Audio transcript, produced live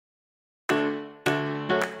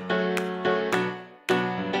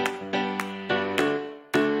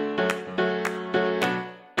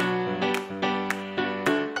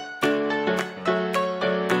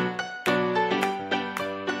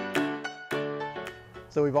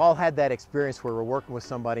So we've all had that experience where we're working with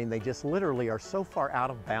somebody and they just literally are so far out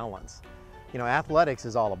of balance. You know, athletics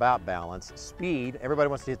is all about balance. Speed, everybody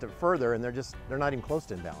wants to hit it further and they're not even close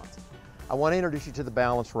to imbalance. I want to introduce you to the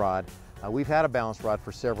balance rod. We've had a balance rod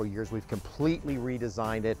for several years. We've completely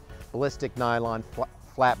redesigned it. Ballistic nylon,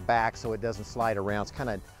 flat back so it doesn't slide around. It's kind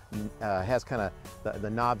of has kind of the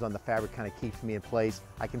knobs on the fabric kind of keeps me in place.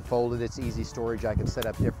 I can fold it, it's easy storage. I can set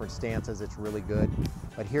up different stances, it's really good.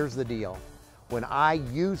 But here's the deal. When I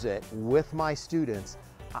use it with my students,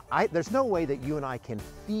 there's no way that you and I can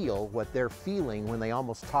feel what they're feeling when they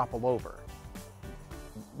almost topple over.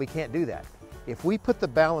 We can't do that. If we put the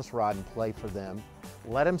balance rod in play for them,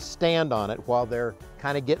 let them stand on it while they're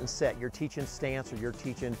kind of getting set. You're teaching stance or you're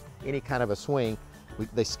teaching any kind of a swing.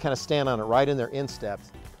 They kind of stand on it right in their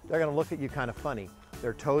insteps. They're going to look at you kind of funny.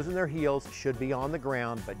 Their toes and their heels should be on the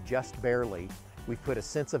ground, but just barely. We've put a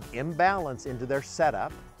sense of imbalance into their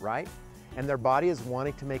setup, right? And their body is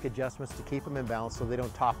wanting to make adjustments to keep them in balance so they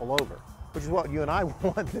don't topple over, which is what you and I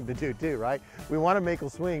want them to do too, right? We want to make them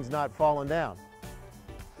swings, not falling down.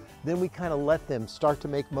 Then we kind of let them start to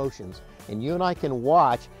make motions, and you and I can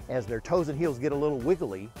watch as their toes and heels get a little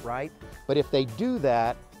wiggly, right? But if they do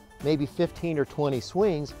that, maybe 15 or 20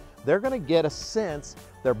 swings, they're going to get a sense,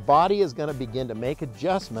 their body is going to begin to make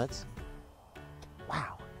adjustments.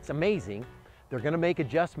 Wow, it's amazing. They're going to make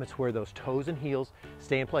adjustments where those toes and heels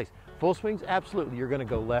stay in place. Full swings, absolutely. You're going to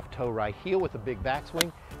go left toe, right heel with a big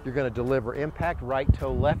backswing. You're going to deliver impact, right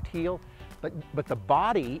toe, left heel. But the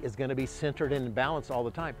body is going to be centered and in balance all the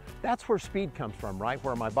time. That's where speed comes from, right?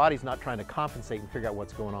 Where my body's not trying to compensate and figure out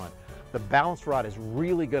what's going on. The balance rod is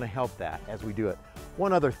really going to help that as we do it.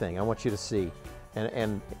 One other thing I want you to see,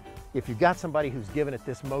 and if you've got somebody who's given it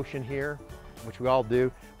this motion here, which we all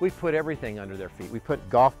do, we put everything under their feet. We put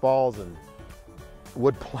golf balls and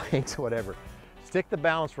wood planks, whatever. Stick the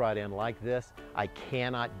balance rod in like this, I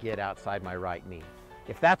cannot get outside my right knee.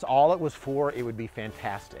 If that's all it was for, it would be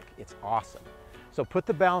fantastic. It's awesome. So put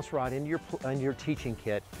the balance rod into your teaching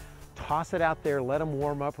kit, toss it out there, let them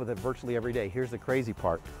warm up with it virtually every day. Here's the crazy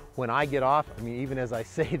part. When I get off, I mean, even as I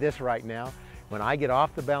say this right now, when I get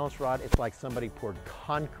off the balance rod, it's like somebody poured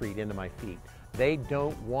concrete into my feet. They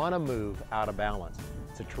don't want to move out of balance.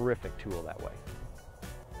 It's a terrific tool that way.